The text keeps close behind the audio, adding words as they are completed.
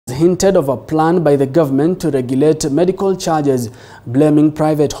hinted of a plan by the government to regulate medical charges, blaming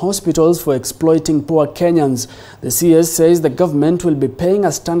private hospitals for exploiting poor Kenyans. The CS says the government will be paying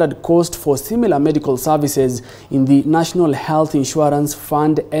a standard cost for similar medical services in the National Health Insurance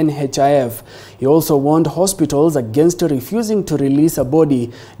Fund (NHIF). He also warned hospitals against refusing to release a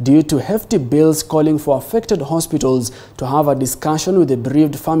body due to hefty bills, calling for affected hospitals to have a discussion with the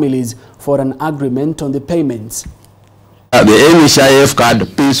bereaved families for an agreement on the payments. The NHIF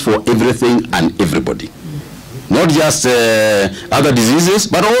card pays for everything and everybody, not just other diseases,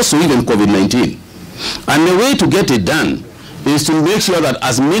 but also even COVID-19. And the way to get it done is to make sure that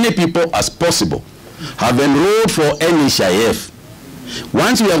as many people as possible have enrolled for NHIF.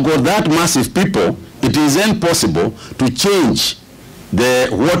 Once we have got that massive people, it is then possible to change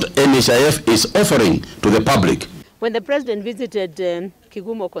what NHIF is offering to the public. When the president visited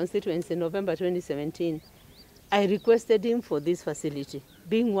Kigumo constituency in November 2017, I requested him for this facility,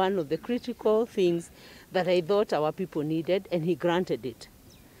 being one of the critical things that I thought our people needed, and he granted it.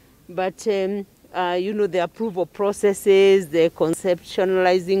 But, you know, the approval processes, the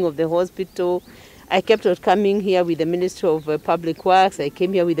conceptualizing of the hospital, I kept on coming here with the Ministry of Public Works, I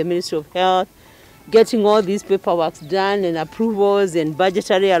came here with the Ministry of Health, getting all these paperwork done and approvals and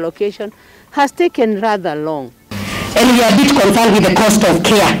budgetary allocation has taken rather long. And we are a bit concerned with the cost of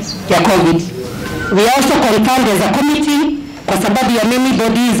care, COVID. We also confirmed as a committee kwa sababu ya many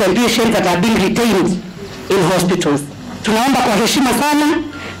bodies and patients that are being retained in hospitals. Tunaomba kwa heshima sana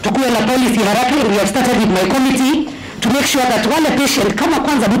tukuwe na policy haraka. We have started with my committee to make sure that wale patient kama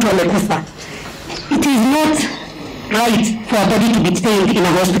kwanza mtu amekufa, it is not right for a body to be detained in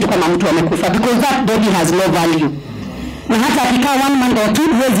a hospital kama mtu amekufa, because that body has no value. Na hata akikaa 1 month or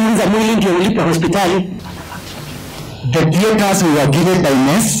 2 huwezi uza mwili ndio ulipe hospitali. The theaters we were given by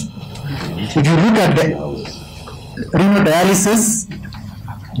NES. If you look at the renal dialysis,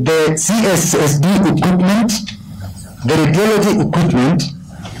 the CSSD equipment, the radiology equipment,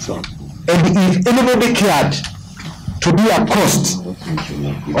 and if anybody cared to do a cost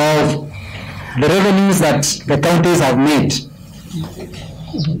of the revenues that the counties have made,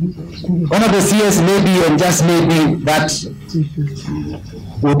 one of the CS maybe and just maybe that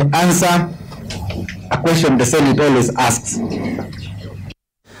would answer a question the Senate always asks.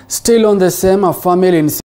 Still on the same, a family in